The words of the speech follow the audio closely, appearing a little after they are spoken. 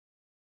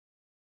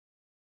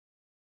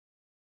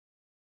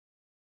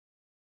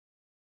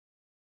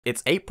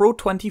It's April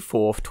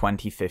 24th,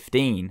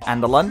 2015,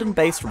 and the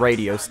London-based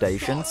radio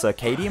station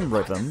Circadian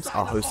Rhythms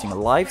are hosting a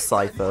live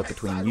cypher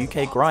between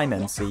UK Grime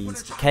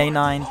MCs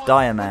K9,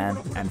 Diaman,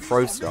 and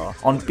Frostar.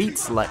 On beat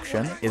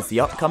selection is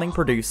the upcoming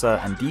producer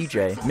and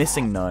DJ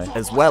Missing No,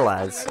 as well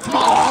as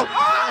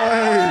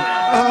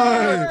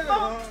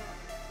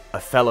a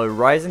fellow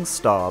rising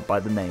star by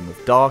the name of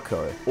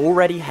Dark0,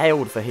 already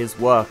hailed for his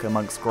work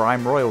amongst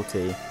grime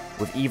royalty,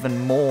 with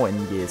even more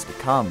in years to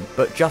come.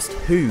 But just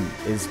who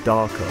is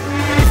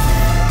Dark0?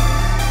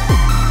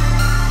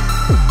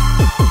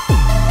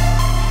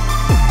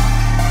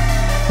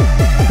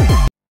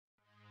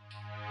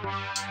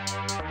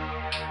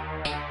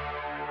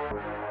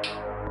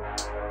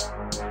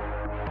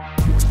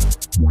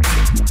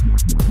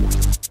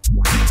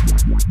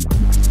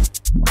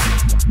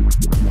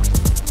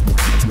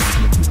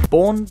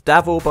 Born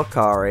Davor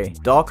Bakari,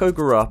 Dark0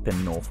 grew up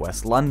in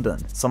northwest London.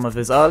 Some of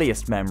his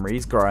earliest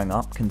memories growing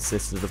up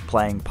consisted of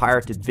playing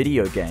pirated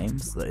video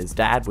games that his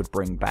dad would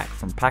bring back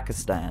from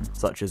Pakistan,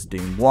 such as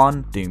Doom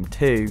 1, Doom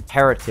 2,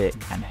 Heretic,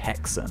 and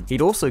Hexen.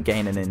 He'd also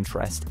gain an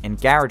interest in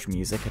garage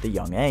music at a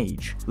young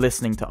age,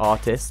 listening to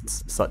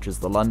artists such as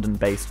the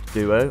London-based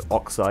duo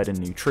Oxide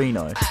and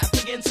Neutrino,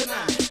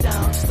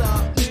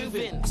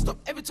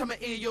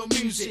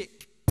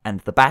 and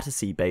the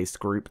Battersea-based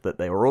group that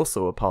they were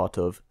also a part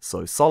of,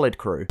 So Solid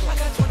Crew. I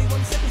got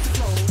 21 seconds to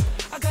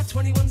go. I got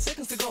 21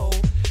 seconds to go.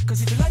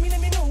 'Cause if you like me, let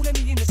me know.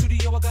 Let me in the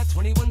studio. I got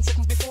 21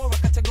 seconds before I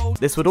got to go.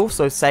 This would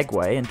also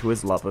segue into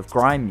his love of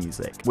grime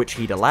music, which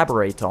he'd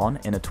elaborate on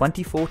in a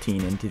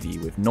 2014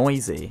 interview with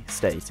Noisy,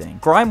 stating,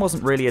 "Grime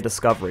wasn't really a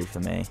discovery for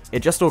me.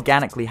 It just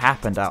organically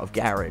happened out of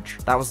garage.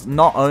 That was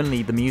not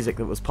only the music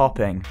that was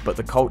popping, but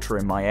the culture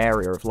in my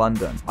area of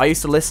London. I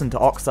used to listen to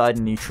Oxide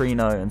and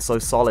Neutrino and So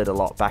Solid a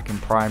lot back in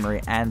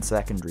primary and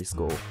secondary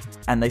school,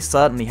 and they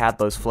certainly had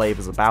those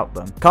flavors about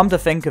them. Come to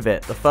think of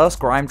it, the first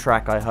grime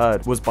track I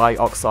heard was by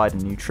Oxide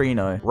and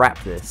Neutrino, Rap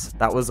This.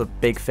 That was a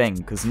big thing,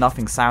 because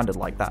nothing sounded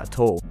like that at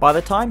all." By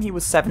the time he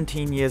was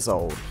 17 years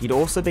old, he'd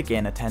also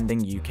begin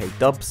attending UK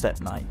dubstep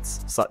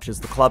nights, such as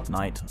the club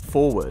night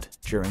Forward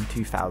during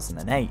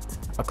 2008.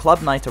 A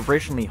club night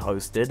originally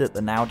hosted at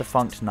the now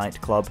defunct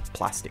nightclub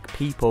Plastic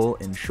People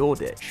in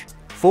Shoreditch.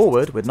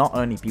 Forward would not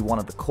only be one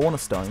of the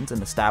cornerstones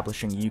in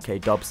establishing UK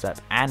dubstep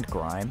and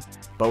grime,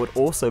 but would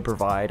also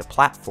provide a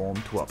platform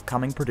to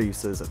upcoming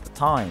producers at the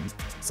time,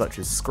 such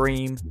as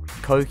Scream,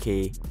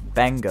 Koki,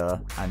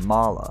 Benga, and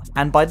Marla.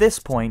 And by this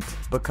point,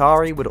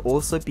 Bakari would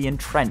also be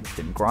entrenched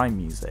in grime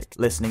music,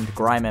 listening to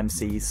grime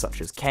MCs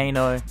such as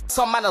Kano,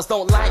 some manners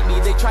don't like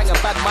me, they try and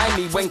bad mind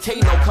me when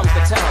Kano comes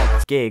to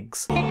town,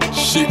 Gigs,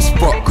 shit's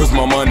fucked 'cause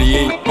my money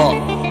ain't up,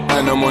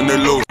 and I'm on the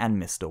low,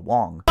 and Mr.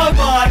 Wong. Oh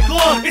my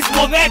god, it's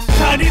Long Edge,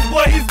 Chinese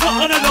boy, he's got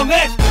on a long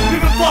edge,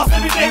 moving fast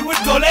every day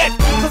with knowledge,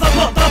 'cause I'm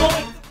not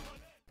double.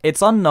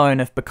 It's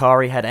unknown if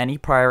Bakari had any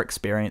prior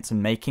experience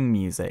in making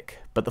music,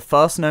 but the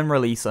first known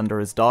release under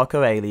his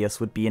Dark0 alias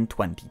would be in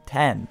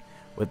 2010,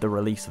 with the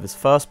release of his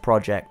first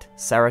project,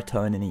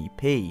 Serotonin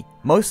EP.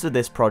 Most of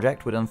this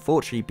project would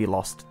unfortunately be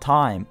lost to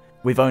time,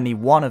 with only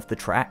one of the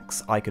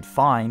tracks I could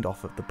find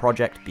off of the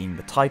project being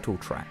the title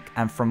track,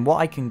 and from what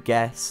I can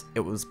guess,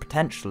 it was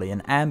potentially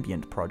an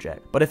ambient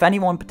project. But if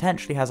anyone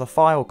potentially has a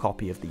file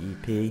copy of the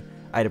EP,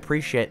 I'd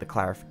appreciate the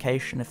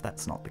clarification if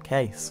that's not the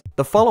case.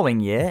 The following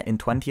year, in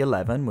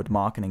 2011, would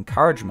mark an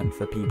encouragement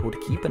for people to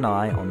keep an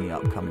eye on the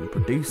upcoming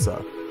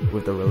producer,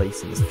 with the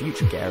release of his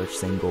future garage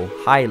single,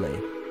 Highly.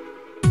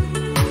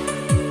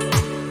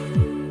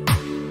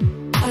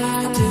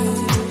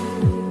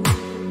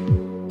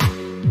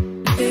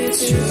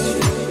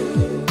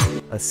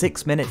 A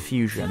 6-minute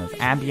fusion of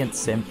ambient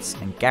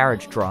synths and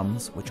garage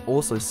drums, which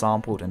also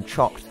sampled and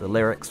chopped the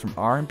lyrics from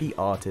R&B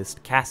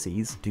artist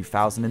Cassie's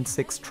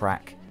 2006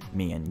 track,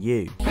 Me and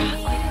You.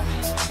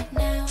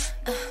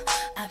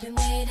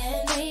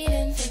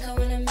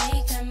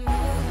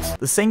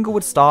 The single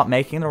would start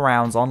making the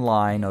rounds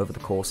online over the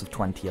course of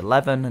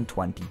 2011 and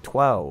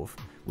 2012,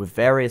 with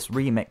various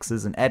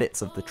remixes and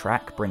edits of the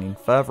track bringing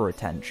further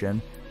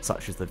attention,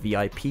 such as the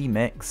VIP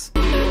mix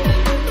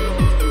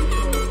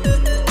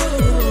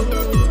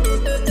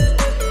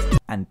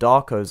and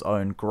Dark0's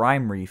own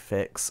grime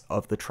refix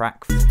of the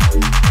track.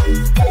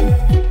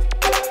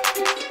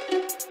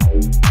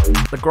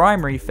 The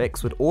grime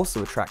refix would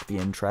also attract the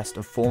interest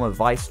of former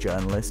Vice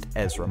journalist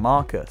Ezra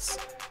Marcus,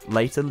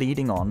 later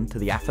leading on to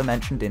the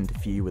aforementioned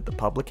interview with the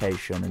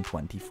publication in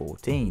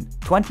 2014.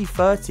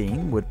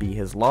 2013 would be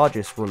his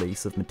largest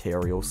release of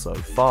material so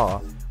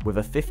far, with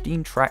a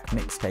 15-track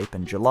mixtape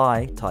in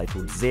July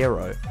titled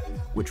Zero,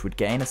 which would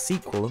gain a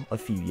sequel a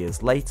few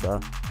years later,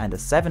 and a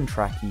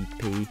 7-track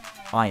EP,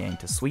 I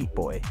Ain't a Sweet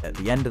Boy, at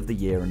the end of the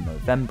year in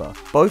November,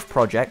 both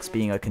projects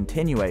being a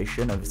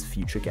continuation of his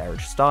future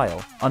garage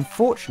style.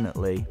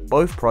 Unfortunately,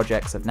 both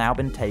projects have now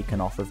been taken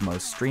off of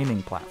most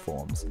streaming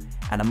platforms,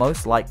 and are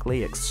most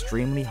likely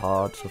extremely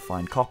hard to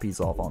find copies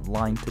of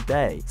online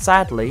today.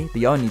 Sadly,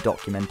 the only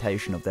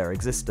documentation of their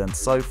existence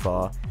so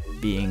far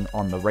being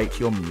on the Rate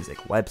Your Music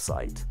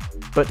website.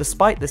 But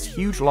despite this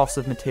huge loss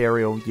of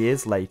material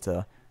years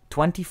later,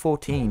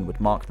 2014 would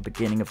mark the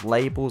beginning of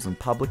labels and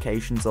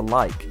publications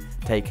alike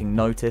taking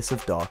notice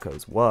of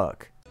Dark0's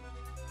work.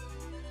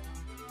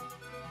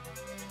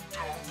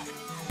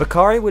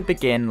 Burberry would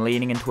begin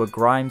leaning into a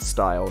grime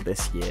style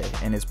this year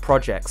in his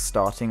projects,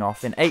 starting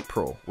off in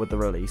April with the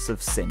release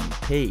of Sin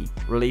EP,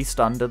 released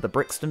under the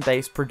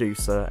Brixton-based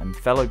producer and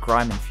fellow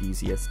grime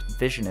enthusiast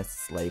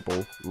Visionists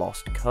label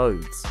Lost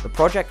Codes. The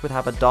project would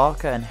have a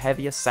darker and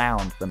heavier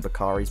sound than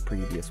Burberry's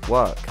previous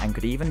work, and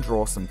could even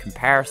draw some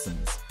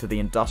comparisons to the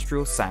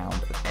industrial sound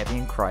of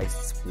Evian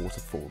Christ's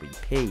Waterfall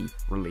EP,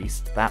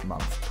 released that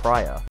month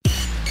prior.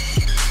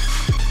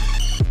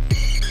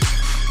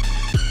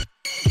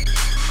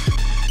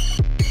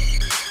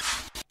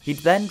 He'd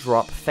then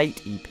drop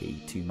Fate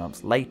EP 2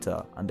 months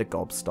later under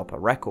Gobstopper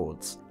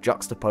Records,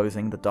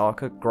 juxtaposing the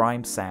darker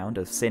grime sound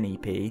of Sin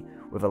EP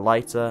with a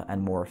lighter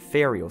and more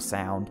ethereal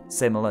sound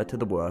similar to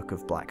the work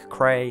of Black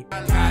Cray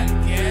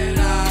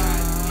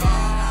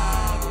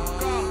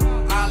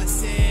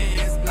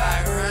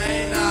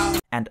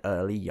and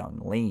early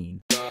Young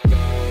Lean.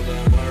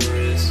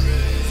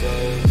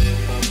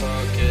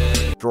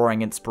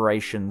 Drawing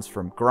inspirations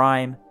from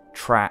grime,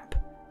 trap,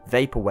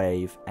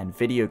 vaporwave, and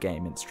video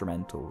game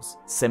instrumentals,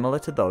 similar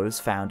to those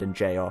found in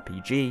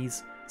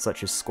JRPGs,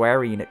 such as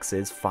Square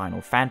Enix's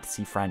Final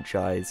Fantasy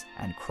franchise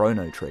and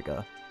Chrono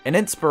Trigger. An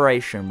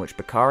inspiration which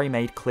Burberry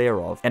made clear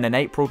of in an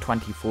April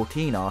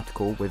 2014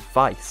 article with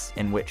Vice,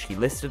 in which he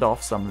listed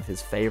off some of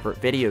his favourite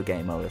video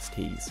game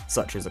OSTs,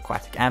 such as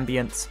Aquatic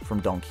Ambience from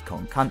Donkey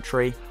Kong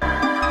Country,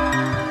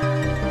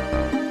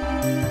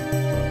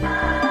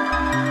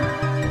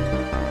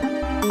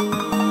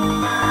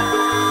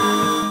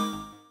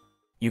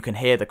 You Can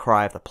Hear the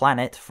Cry of the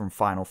Planet from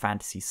Final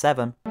Fantasy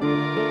VII,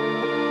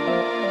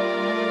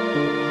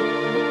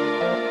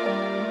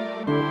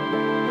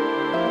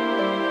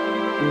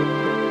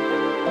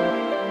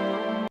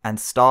 and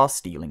Star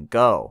Stealing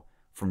Girl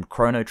from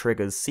Chrono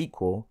Trigger's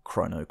sequel,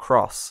 Chrono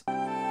Cross.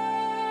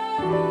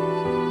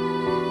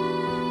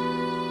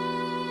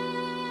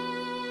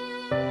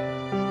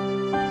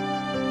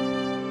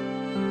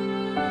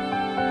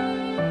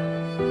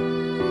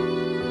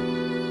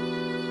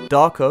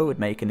 Dark0 would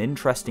make an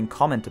interesting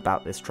comment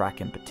about this track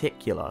in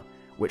particular,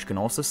 which can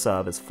also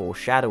serve as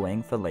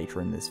foreshadowing for later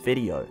in this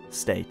video,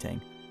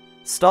 stating,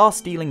 "Star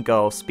Stealing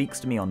Girl speaks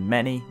to me on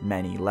many,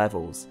 many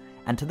levels,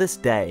 and to this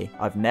day,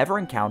 I've never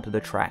encountered a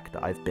track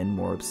that I've been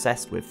more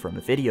obsessed with from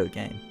a video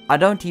game. I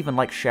don't even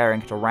like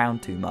sharing it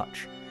around too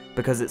much,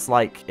 because it's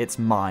like it's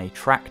my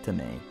track to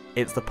me.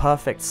 It's the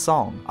perfect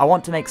song. I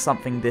want to make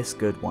something this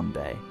good one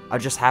day. I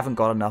just haven't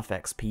got enough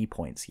XP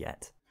points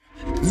yet."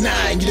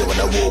 9, you don't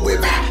wanna war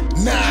with.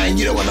 9,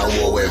 you don't wanna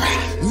war with.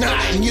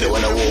 9, you don't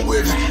wanna war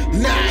with.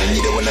 9,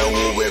 you don't wanna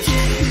war with.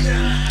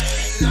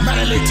 Man,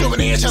 I live too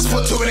many, just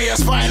put too many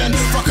spine and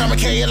fuck, I'm a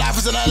K, your life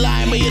is on a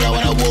line, but you don't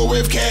wanna war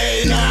with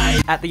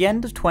K9. At the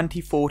end of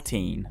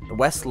 2014, the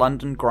West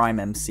London grime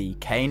MC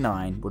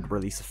K9 would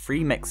release a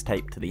free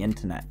mixtape to the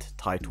internet,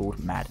 titled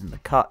Mad in the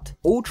Cut.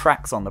 All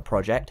tracks on the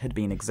project had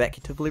been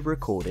executively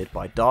recorded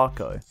by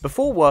Dark0.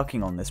 Before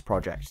working on this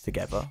project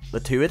together, the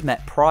two had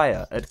met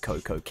prior at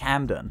Coco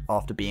Camden,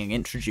 after being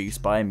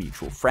introduced by a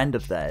mutual friend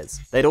of theirs.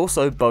 They'd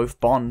also both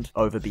bond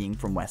over being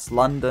from West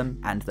London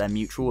and their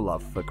mutual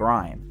love for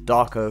grime.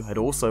 Dark0 had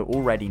also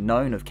already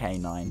known of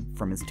K9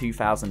 from his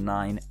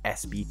 2009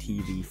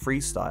 SBTV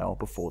freestyle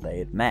before they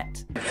had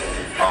met.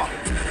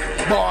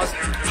 Bars,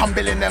 I'm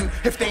billing them.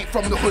 If they ain't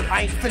from the hood,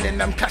 I ain't feeling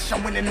them. Cash,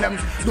 I'm winning them.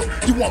 Look,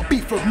 you want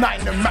beef with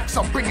 9 and max,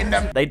 I'm bringing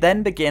them. They'd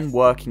then begin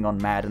working on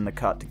Mad in the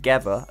Cut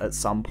together at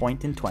some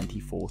point in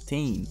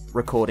 2014,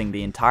 recording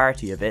the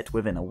entirety of it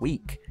within a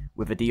week,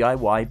 with a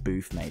DIY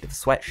booth made of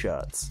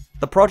sweatshirts.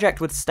 The project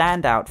would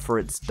stand out for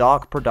its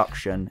dark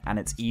production and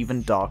its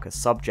even darker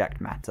subject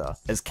matter,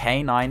 as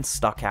K9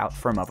 stuck out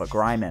from other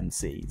grime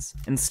MCs.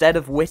 Instead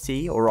of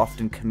witty or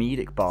often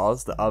comedic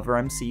bars that other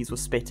MCs were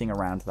spitting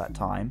around that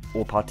time,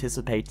 or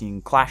participating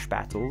in clash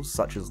battles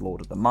such as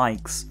Lord of the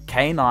Mics,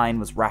 K9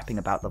 was rapping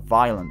about the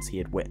violence he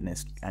had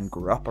witnessed and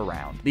grew up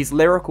around. These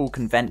lyrical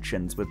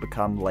conventions would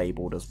become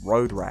labelled as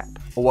road rap,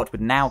 or what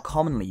would now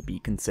commonly be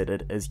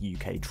considered as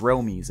UK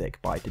drill music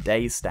by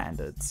today's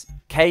standards.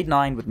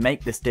 K9 would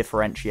make this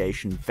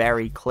differentiation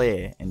very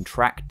clear in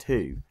track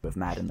 2 of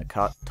Mad in the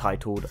Cut,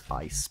 titled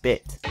I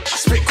Spit. I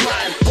spit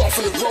grime, off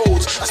on the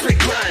roads. I spit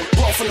grime,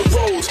 off on the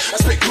roads. I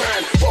spit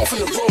grime, off on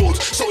the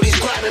roads. So these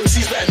grime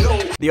MCs better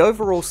know. The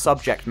overall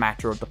subject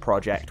matter of the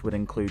project would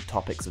include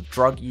topics of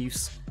drug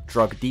use,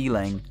 drug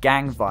dealing,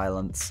 gang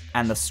violence,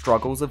 and the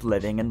struggles of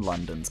living in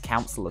London's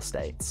council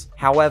estates.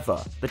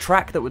 However, the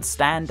track that would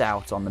stand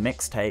out on the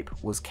mixtape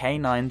was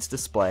K9's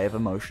display of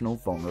emotional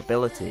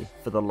vulnerability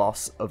for the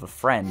loss of a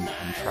friend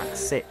in track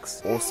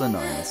 6, also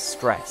known as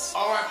Stress.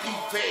 R.I.P.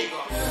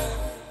 Vega.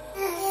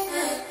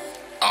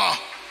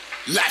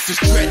 Life is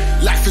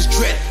dread, life is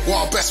dread.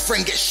 While our best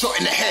friend gets shot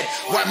in the head.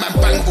 White man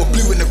bang over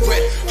blue in the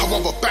red.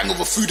 However, bang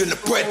over food and the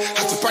bread.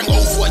 Had to bang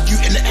over on you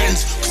in the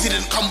ends, cause he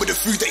didn't come with the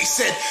food that he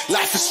said.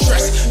 Life is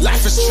stress,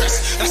 life is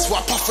stress. That's why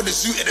I puff for the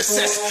zoo to the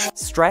cess.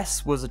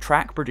 Stress was a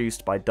track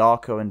produced by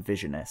Dark0 and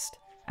Visionist.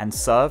 and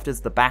served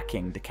as the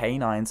backing to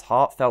K9's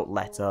heartfelt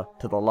letter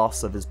to the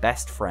loss of his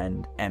best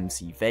friend,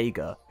 MC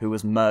Vega, who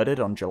was murdered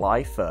on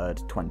July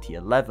 3rd,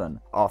 2011,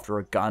 after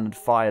a gun had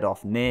fired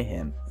off near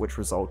him, which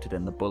resulted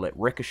in the bullet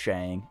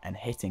ricocheting and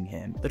hitting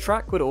him. The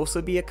track would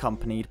also be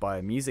accompanied by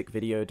a music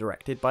video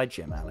directed by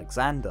Jim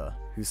Alexander,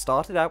 who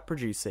started out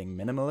producing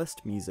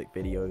minimalist music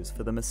videos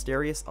for the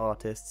mysterious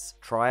artists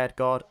Triad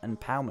God and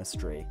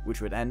Palmistry,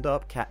 which would end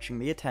up catching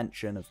the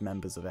attention of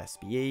members of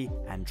SBE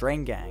and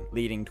Drain Gang,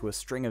 leading to a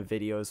string of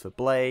videos for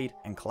Blade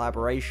and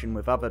collaboration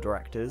with other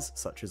directors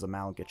such as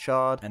Amal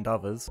Gachard and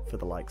others for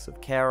the likes of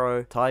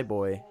Kero,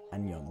 Tyboy,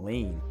 and Young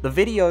Lean. The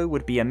video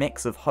would be a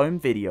mix of home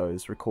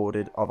videos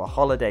recorded of a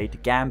holiday to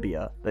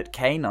Gambia that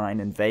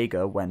K9 and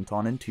Vega went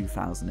on in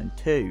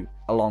 2002,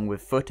 along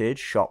with footage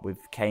shot with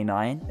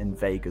K9 in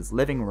Vega's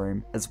living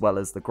room, as well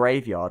as the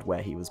graveyard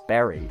where he was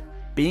buried,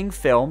 being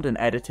filmed and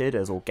edited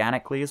as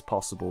organically as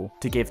possible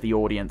to give the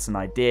audience an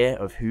idea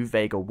of who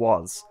Vega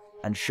was,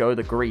 and show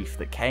the grief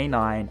that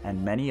K9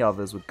 and many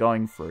others were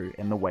going through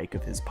in the wake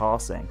of his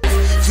passing.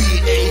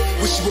 VA,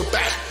 wish you were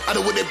back. I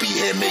don't wanna be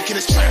here making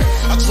this track.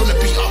 I just wanna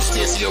be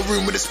upstairs in your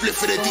room with a split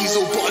for the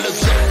diesel bottle of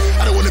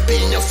Jack. I don't wanna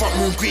be in your front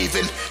room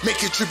grieving,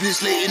 making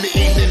tributes late in the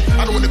evening.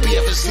 I don't wanna be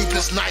having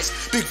sleepless nights.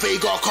 Big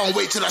Vega, I can't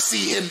wait till I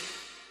see him.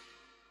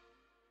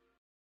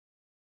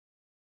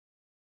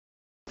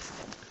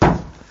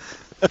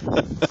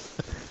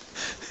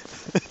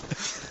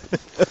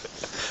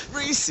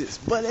 Racist,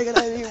 but they're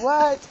gonna be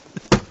white.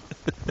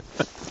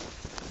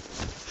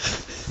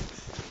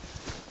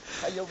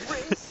 Are you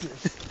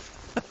racist?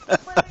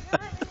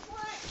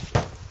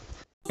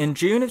 In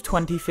June of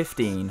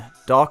 2015,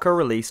 Dark0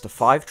 released a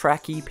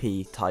 5-track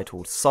EP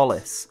titled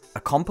Solace,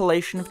 a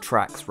compilation of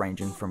tracks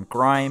ranging from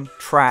grime,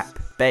 trap,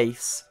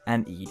 bass,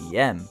 and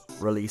EDM,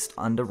 released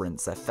under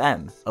Rinse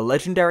FM, a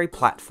legendary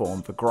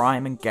platform for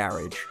grime and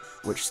garage,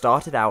 which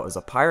started out as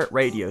a pirate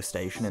radio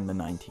station in the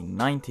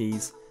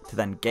 1990s, to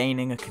then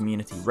gaining a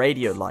community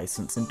radio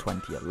license in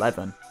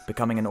 2011,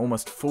 becoming an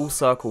almost full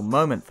circle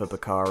moment for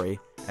Bakari,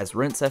 as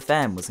Rinse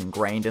FM was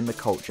ingrained in the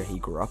culture he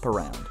grew up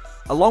around.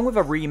 Along with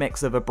a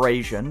remix of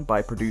Abrasion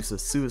by producer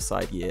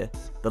Suicide Year,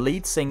 the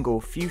lead single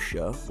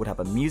Fuchsia would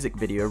have a music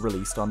video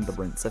released on the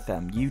Rinse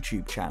FM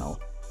YouTube channel,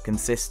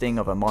 consisting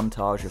of a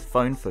montage of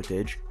phone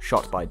footage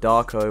shot by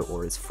Dark0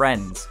 or his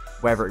friends,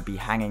 whether it be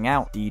hanging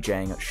out,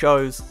 DJing at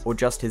shows, or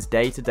just his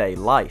day-to-day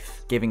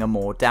life, giving a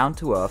more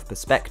down-to-earth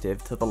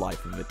perspective to the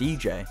life of a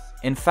DJ.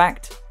 In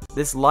fact,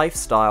 this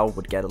lifestyle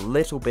would get a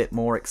little bit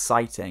more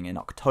exciting in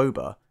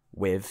October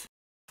with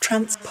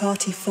Trance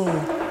Party 4.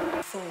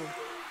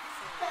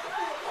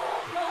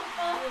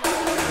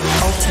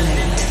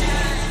 Alternate.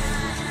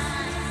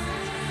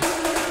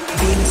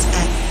 Venus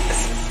X.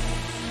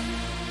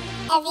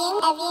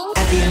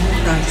 Evian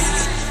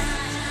Christ.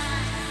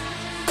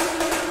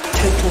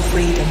 Total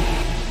Freedom.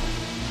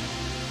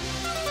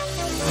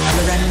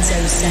 Lorenzo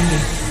Seni.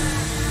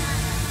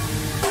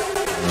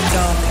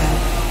 Dark0.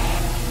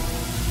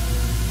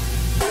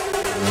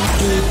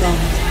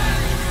 E-Bond.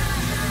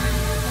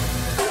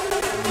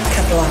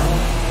 Kablam.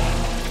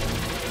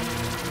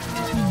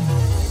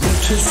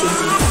 Nikisi.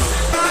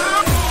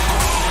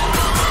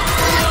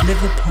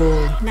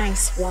 Liverpool.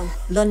 Nice one.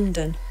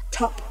 London.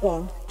 Top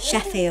 1.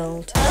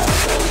 Sheffield.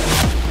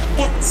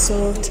 Get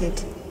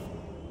sorted.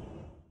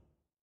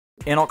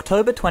 In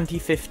October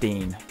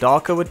 2015,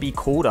 Dark0 would be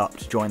called up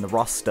to join the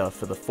roster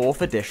for the 4th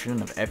edition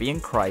of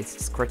Evian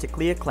Christ's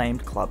critically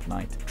acclaimed club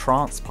night,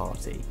 Trance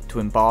Party, to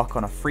embark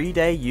on a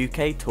 3-day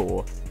UK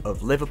tour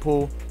of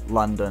Liverpool,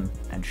 London,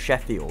 and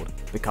Sheffield,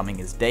 becoming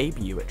his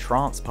debut at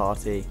Trance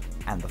Party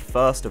and the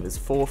first of his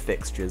 4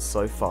 fixtures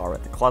so far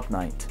at the club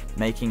night,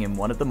 making him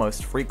one of the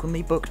most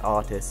frequently booked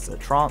artists at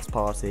Trance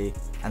Party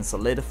and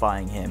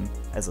solidifying him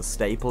as a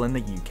staple in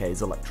the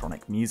UK's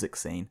electronic music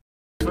scene.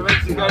 We're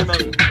ready to go,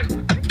 mate.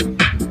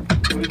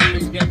 We need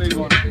to get a move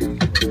on.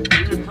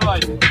 You reply.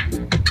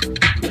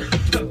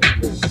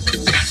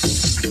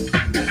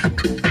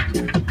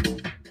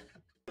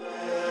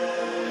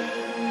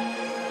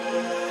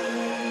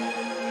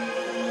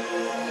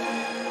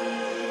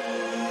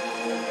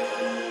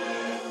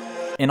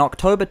 In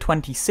October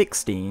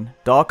 2016,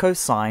 Dark0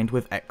 signed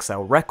with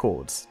XL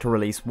Records to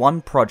release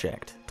one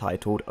project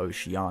titled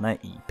Oceana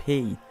EP,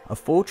 a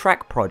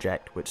 4-track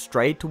project which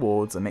strayed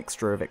towards a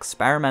mixture of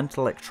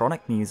experimental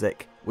electronic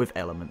music with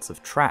elements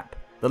of trap.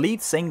 The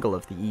lead single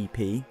of the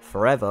EP,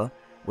 Forever,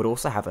 would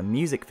also have a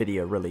music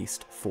video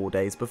released 4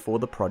 days before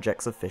the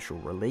project's official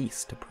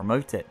release to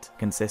promote it,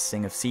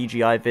 consisting of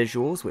CGI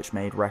visuals which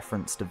made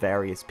reference to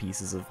various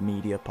pieces of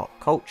media pop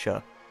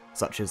culture,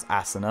 such as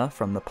Asuna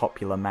from the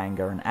popular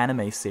manga and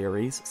anime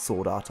series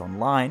Sword Art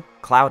Online,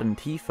 Cloud and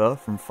Tifa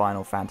from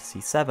Final Fantasy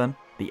VII,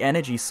 the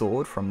Energy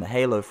Sword from the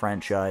Halo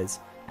franchise,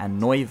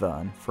 and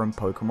Noivern from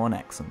Pokemon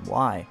X and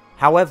Y.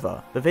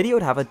 However, the video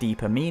would have a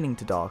deeper meaning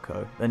to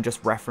Dark0 than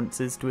just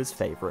references to his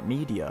favourite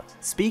media.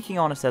 Speaking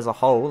on it as a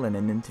whole in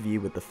an interview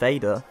with The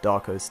Fader,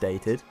 Dark0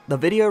 stated, "The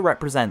video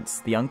represents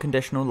the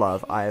unconditional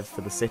love I have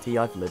for the city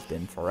I've lived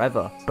in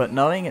forever, but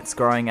knowing it's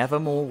growing ever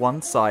more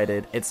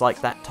one-sided, it's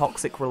like that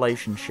toxic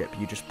relationship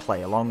you just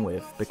play along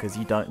with because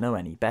you don't know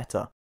any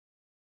better."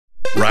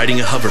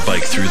 Riding a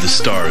hoverbike through the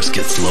stars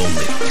gets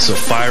lonely, so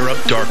fire up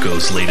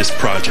Dark0's latest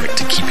project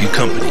to keep you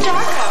company.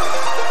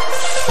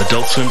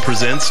 Adult Swim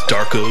presents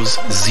Dark0's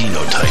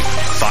Xenotype,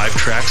 5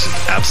 tracks of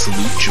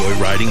absolute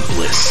joyriding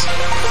bliss.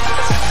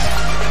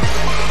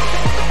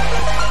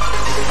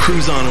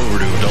 Cruise on over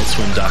to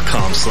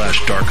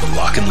adultswim.com/Dark0,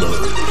 lock and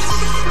load.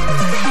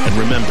 And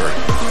remember,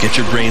 get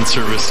your brain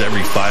serviced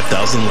every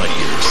 5,000 light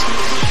years.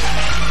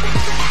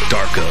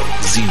 Dark0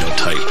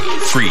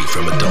 Xenotype, free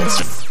from Adult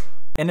Swim.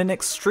 In an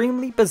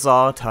extremely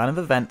bizarre turn of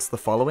events the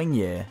following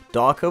year,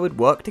 Dark0 would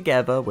work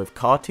together with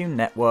Cartoon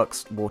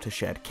Network's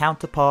watershed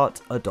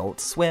counterpart,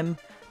 Adult Swim,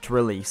 to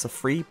release a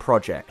free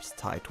project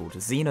titled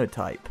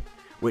Xenotype,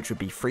 which would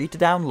be free to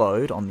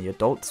download on the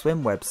Adult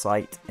Swim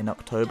website in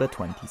October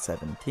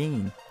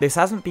 2017. This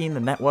hasn't been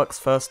the network's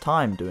first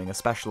time doing a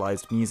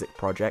specialised music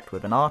project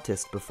with an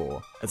artist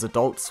before, as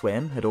Adult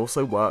Swim had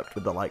also worked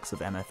with the likes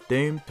of MF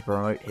Doom to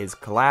promote his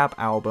collab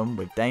album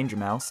with Danger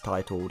Mouse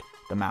titled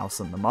The Mouse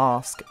and the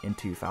Mask in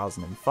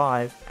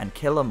 2005, and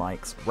Killer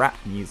Mike's rap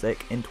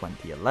music in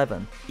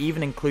 2011,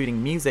 even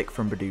including music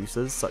from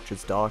producers such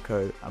as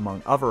Dark0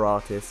 among other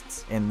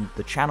artists in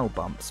the channel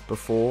bumps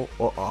before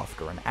or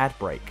after an ad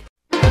break.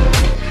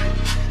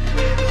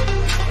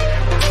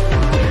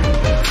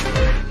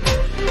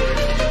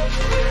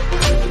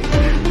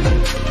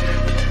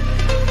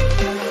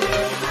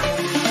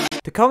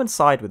 To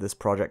coincide with this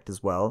project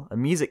as well, a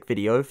music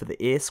video for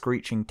the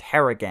ear-screeching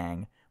Terror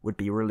Gang would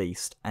be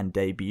released and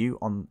debut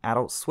on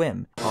Adult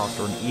Swim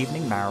after an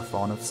evening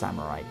marathon of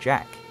Samurai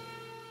Jack.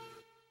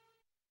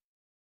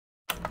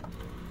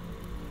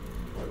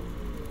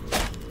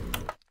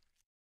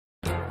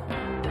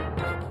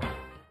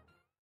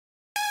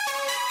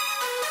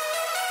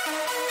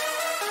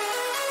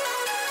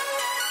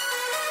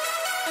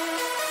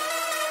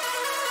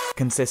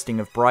 Consisting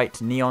of bright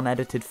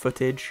neon-edited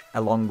footage,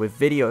 along with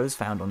videos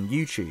found on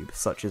YouTube,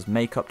 such as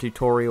makeup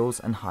tutorials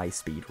and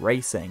high-speed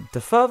racing.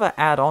 To further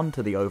add on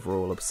to the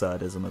overall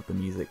absurdism of the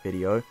music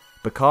video,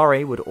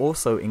 Bakari would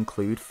also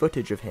include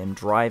footage of him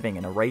driving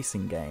in a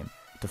racing game,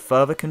 to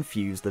further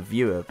confuse the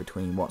viewer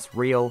between what's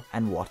real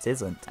and what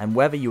isn't, and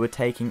whether you were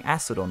taking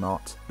acid or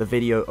not, the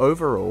video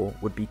overall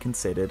would be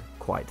considered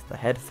quite the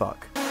headfuck.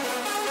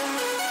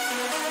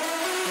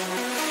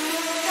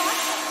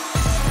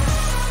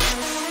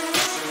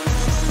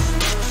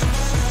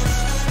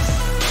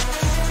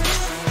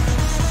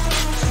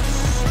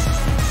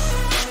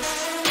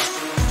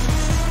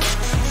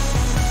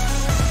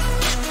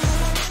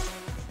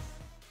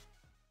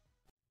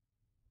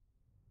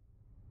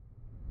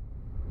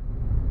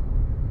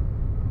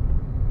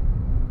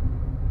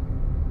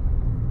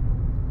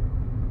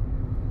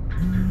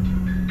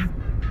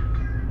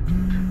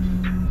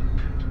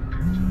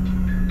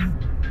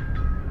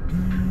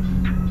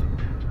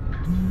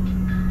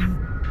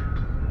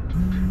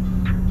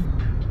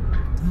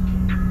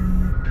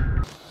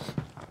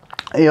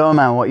 Yo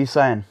man, what you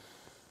saying?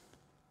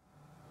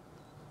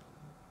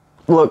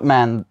 Look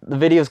man, the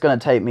video's gonna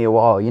take me a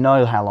while, you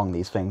know how long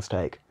these things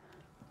take.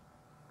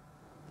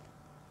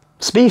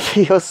 Speak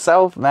for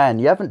yourself man,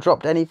 you haven't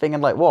dropped anything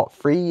in like what,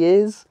 3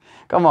 years?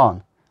 Come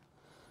on.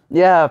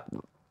 Yeah,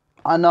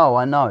 I know.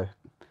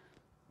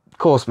 Of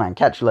course man,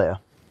 catch you later.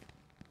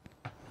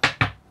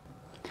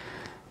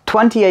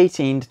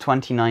 2018 to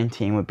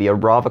 2019 would be a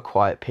rather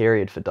quiet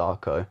period for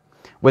Dark0,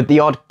 with the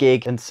odd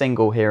gig and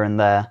single here and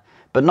there,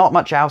 but not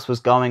much else was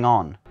going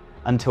on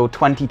until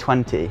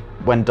 2020,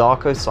 when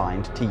Dark0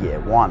 signed to Year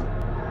One.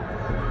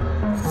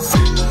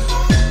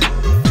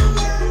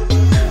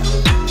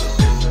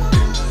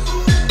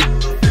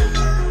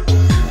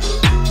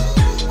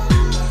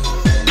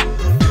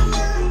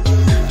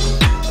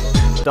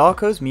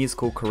 Dark0's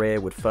musical career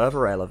would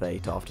further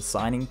elevate after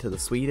signing to the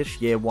Swedish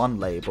Year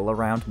One label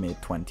around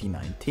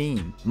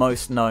mid-2019,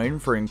 most known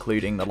for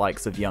including the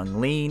likes of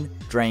Young Lean,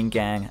 Drain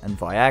Gang and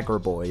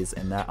Viagra Boys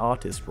in their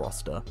artist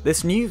roster.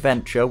 This new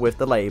venture with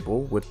the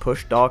label would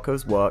push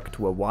Dark0's work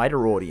to a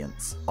wider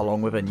audience,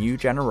 along with a new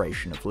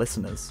generation of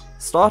listeners.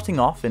 Starting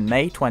off in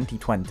May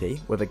 2020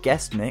 with a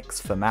guest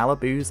mix for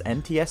Malibu's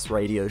NTS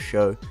radio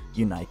show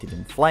United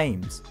in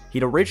Flames.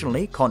 He'd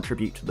originally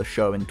contribute to the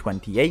show in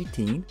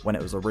 2018 when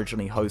it was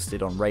originally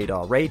hosted on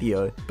Radar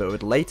Radio, but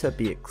would later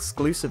be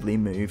exclusively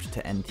moved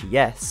to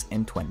NTS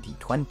in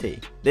 2020.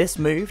 This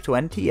move to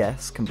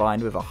NTS,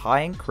 combined with a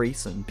high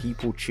increase in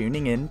people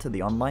tuning in to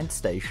the online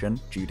station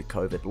due to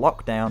COVID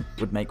lockdown,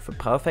 would make for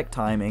perfect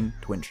timing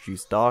to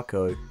introduce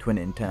Dark0 to an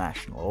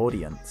international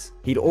audience.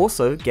 He'd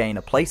also gain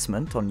a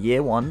placement on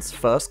Year One's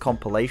first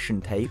compilation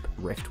tape,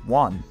 Rift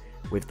 1,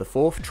 with the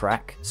 4th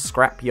track,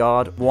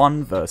 Scrapyard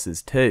 1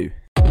 vs 2.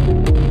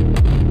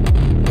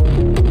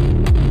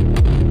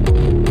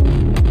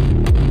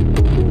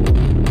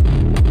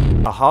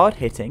 a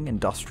hard-hitting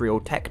industrial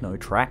techno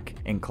track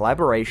in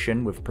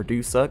collaboration with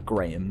producer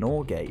Graeme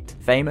Norgate,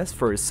 famous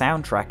for his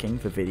soundtracking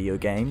for video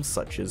games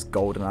such as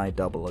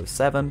GoldenEye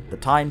 007, the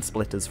Time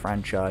Splitters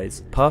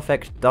franchise,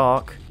 Perfect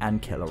Dark,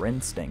 and Killer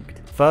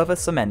Instinct, further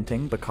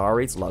cementing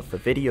Bakari's love for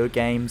video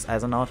games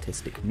as an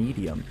artistic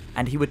medium.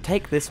 And he would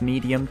take this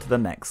medium to the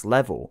next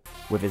level,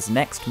 with his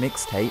next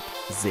mixtape,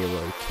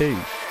 02.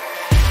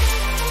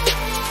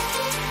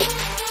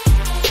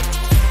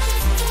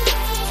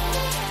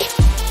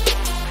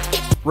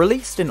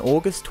 Released in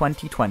August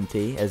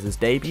 2020 as his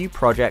debut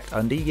project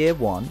under Year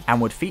 1,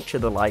 and would feature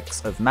the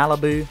likes of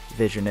Malibu,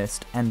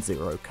 Visionist, and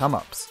Zero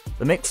Come-Ups.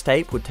 The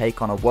mixtape would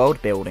take on a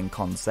world-building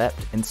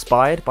concept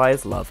inspired by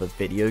his love of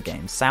video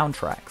game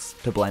soundtracks,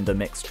 to blend a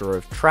mixture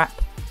of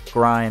trap,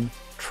 grime,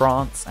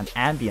 trance, and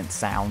ambient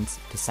sounds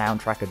to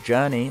soundtrack a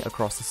journey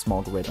across a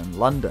smog-ridden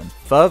London,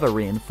 further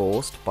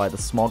reinforced by the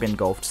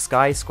smog-engulfed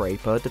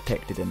skyscraper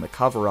depicted in the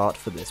cover art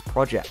for this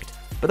project.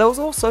 But there was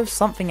also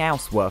something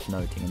else worth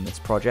noting in this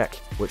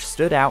project, which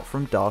stood out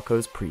from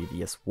Dark0's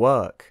previous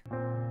work.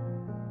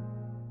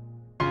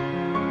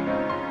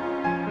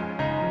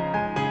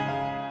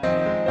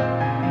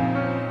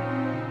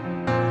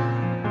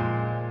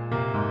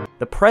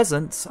 The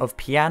presence of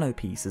piano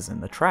pieces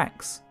in the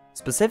tracks,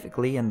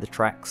 specifically in the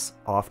tracks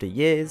After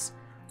Years,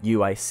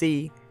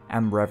 UIC,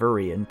 and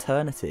Reverie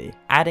Eternity,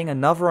 adding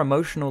another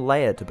emotional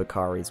layer to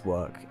Bakari's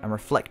work and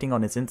reflecting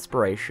on his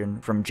inspiration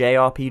from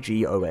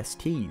JRPG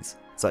OSTs,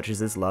 such as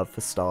his love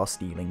for Star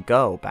Stealing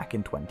Girl back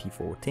in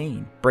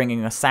 2014,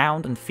 bringing a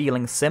sound and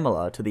feeling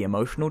similar to the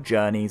emotional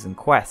journeys and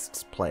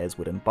quests players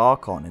would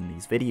embark on in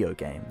these video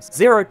games.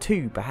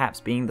 02 perhaps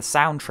being the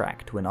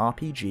soundtrack to an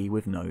RPG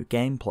with no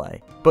gameplay.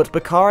 But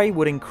Bakari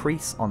would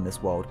increase on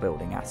this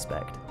world-building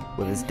aspect,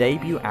 with his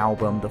debut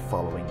album the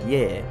following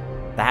year,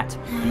 that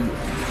being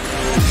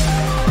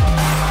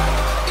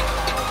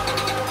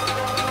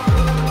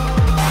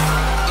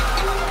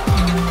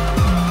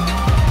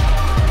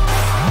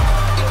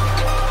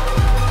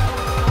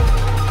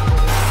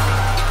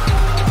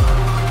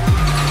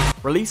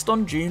Released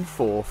on June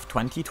 4th,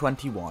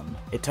 2021,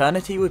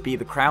 Eternity would be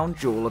the crown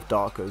jewel of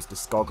Dark0's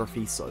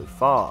discography so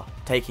far,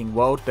 taking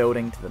world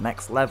building to the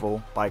next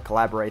level by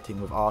collaborating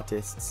with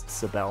artists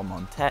Sibel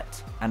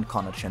Montet and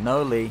Connor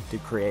Chinoli to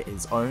create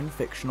his own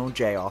fictional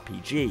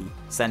JRPG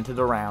centered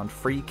around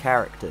 3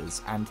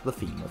 characters and the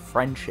theme of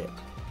friendship.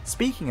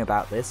 Speaking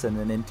about this in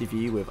an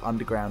interview with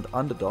Underground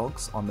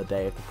Underdogs on the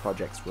day of the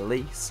project's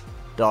release,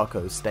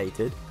 Dark0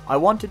 stated, "I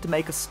wanted to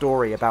make a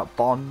story about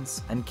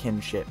bonds and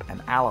kinship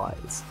and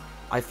allies.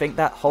 I think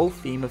that whole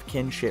theme of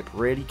kinship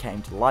really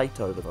came to light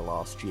over the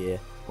last year,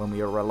 when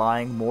we are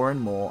relying more and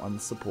more on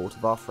the support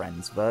of our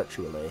friends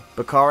virtually."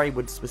 Bakari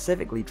would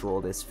specifically draw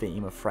this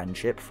theme of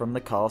friendship from the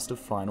cast of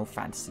Final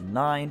Fantasy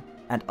IX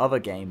and other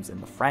games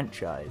in the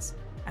franchise,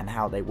 and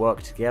how they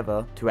work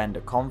together to end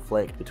a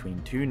conflict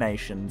between 2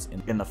 nations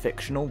in the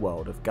fictional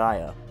world of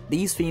Gaia.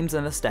 These themes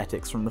and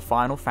aesthetics from the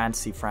Final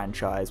Fantasy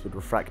franchise would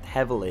reflect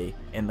heavily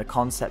in the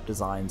concept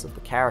designs of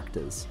the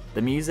characters.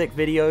 The music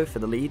video for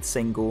the lead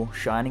single,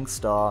 Shining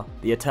Star,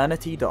 the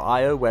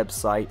Eternity.io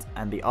website,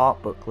 and the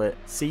art booklet,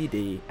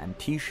 CD, and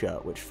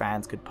t-shirt which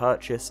fans could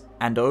purchase,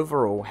 and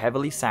overall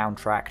heavily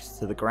soundtracked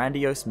to the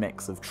grandiose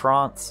mix of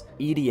trance,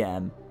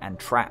 EDM, and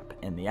trap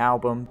in the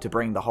album to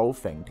bring the whole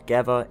thing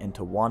together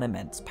into one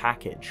immense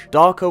package.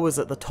 Dark0 was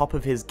at the top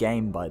of his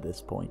game by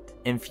this point,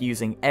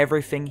 infusing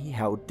everything he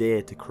held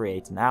dear to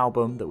create an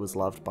album that was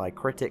loved by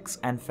critics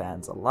and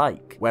fans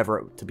alike. Whether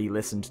it to be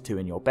listened to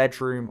in your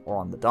bedroom or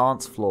on the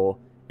dance floor,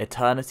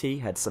 Eternity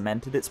had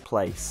cemented its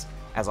place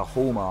as a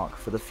hallmark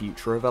for the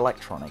future of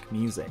electronic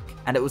music.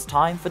 And it was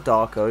time for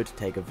Dark0 to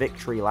take a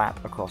victory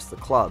lap across the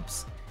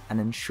clubs and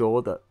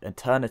ensure that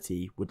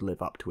Eternity would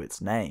live up to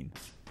its name.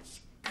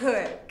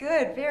 Good,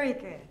 good, very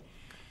good.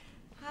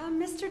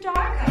 Mr.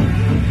 Dark0.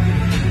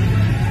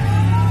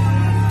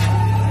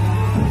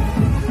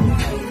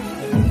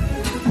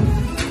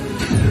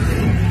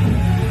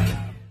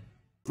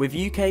 With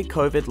UK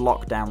COVID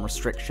lockdown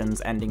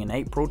restrictions ending in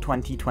April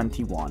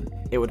 2021,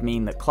 it would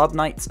mean that club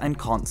nights and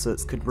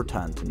concerts could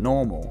return to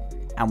normal,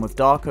 and with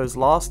Dark0's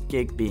last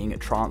gig being at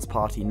Trance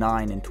Party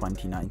 9 in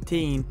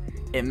 2019,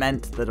 it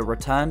meant that a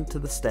return to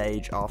the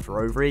stage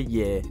after over a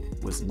year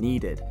was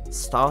needed,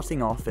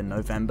 starting off in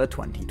November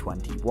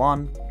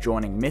 2021,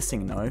 joining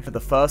Missing No for the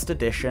first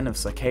edition of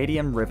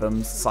Circadian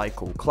Rhythm's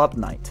Cycle Club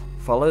Night,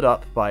 followed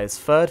up by his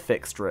 3rd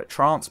fixture at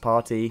Trance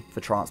Party for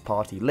Trance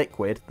Party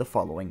Liquid the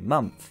following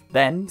month.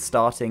 Then,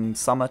 starting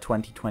summer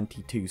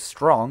 2022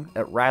 strong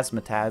at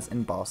Razzmatazz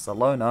in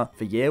Barcelona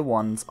for Year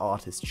 1's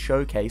Artist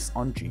Showcase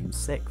on June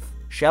 6th,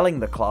 shelling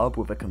the club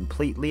with a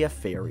completely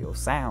ethereal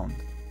sound.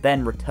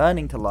 Then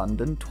returning to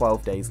London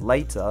 12 days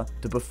later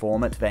to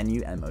perform at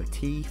venue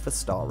MOT for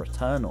Star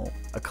Eternal,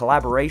 a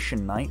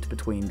collaboration night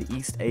between the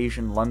East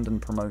Asian London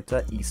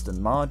promoter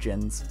Eastern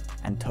Margins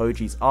and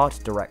Toji's art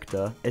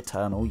director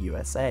Eternal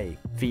USA,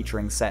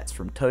 featuring sets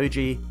from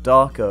Toji,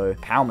 Dark0,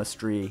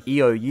 Palmistry,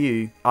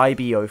 EOU,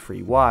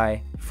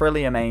 IBO3Y,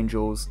 Frillium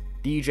Angels,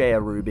 DJ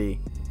Arubi,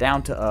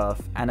 Down to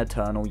Earth, and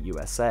Eternal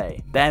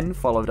USA. Then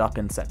followed up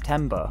in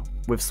September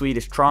with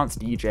Swedish trance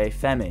DJ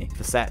Femi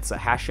for sets at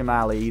Hashim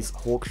Ali's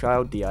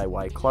Hawkschild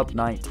DIY Club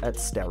Night at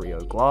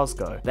Stereo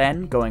Glasgow.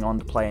 Then going on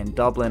to play in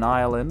Dublin,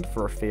 Ireland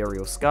for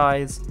Ethereal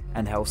Skies,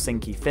 and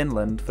Helsinki,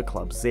 Finland for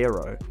Club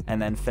Zero,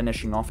 and then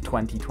finishing off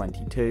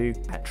 2022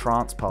 at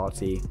Trance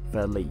Party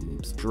for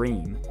Lieb's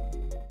Dream.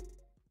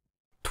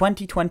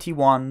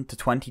 2021 to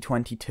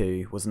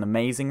 2022 was an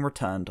amazing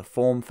return to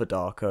form for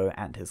Dark0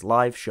 and his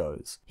live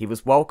shows. He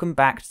was welcomed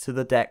back to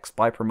the decks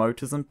by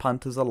promoters and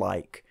punters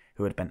alike,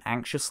 who had been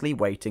anxiously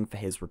waiting for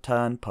his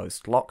return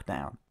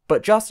post-lockdown.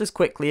 But just as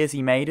quickly as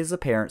he made his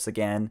appearance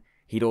again,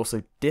 he'd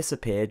also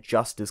disappeared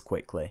just as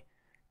quickly,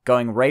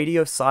 going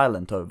radio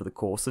silent over the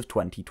course of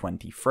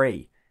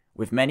 2023,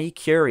 with many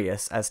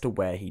curious as to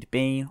where he'd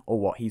been or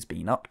what he's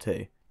been up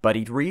to. But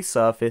he'd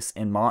resurface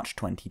in March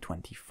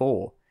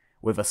 2024,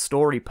 with a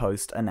story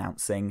post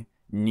announcing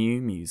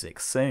new music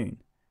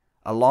soon,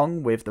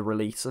 along with the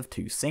release of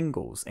 2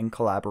 singles in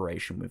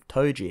collaboration with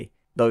Toji,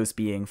 those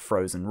being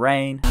Frozen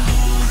Rain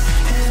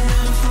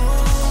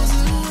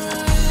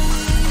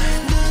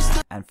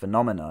and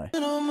Phenomeno,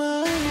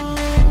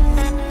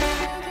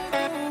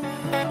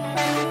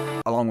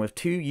 along with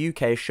 2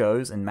 UK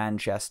shows in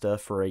Manchester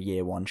for a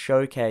Year 1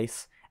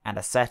 showcase, and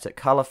a set at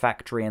Colour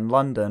Factory in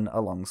London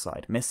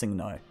alongside Missing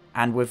No.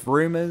 And with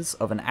rumours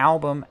of an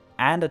album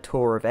and a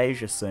tour of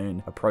Asia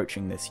soon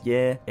approaching this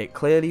year, it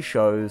clearly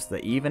shows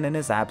that even in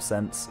his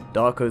absence,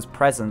 Dark0's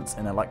presence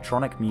in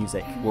electronic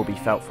music will be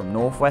felt from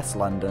northwest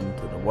London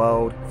to the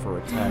world for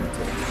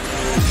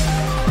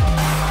eternity.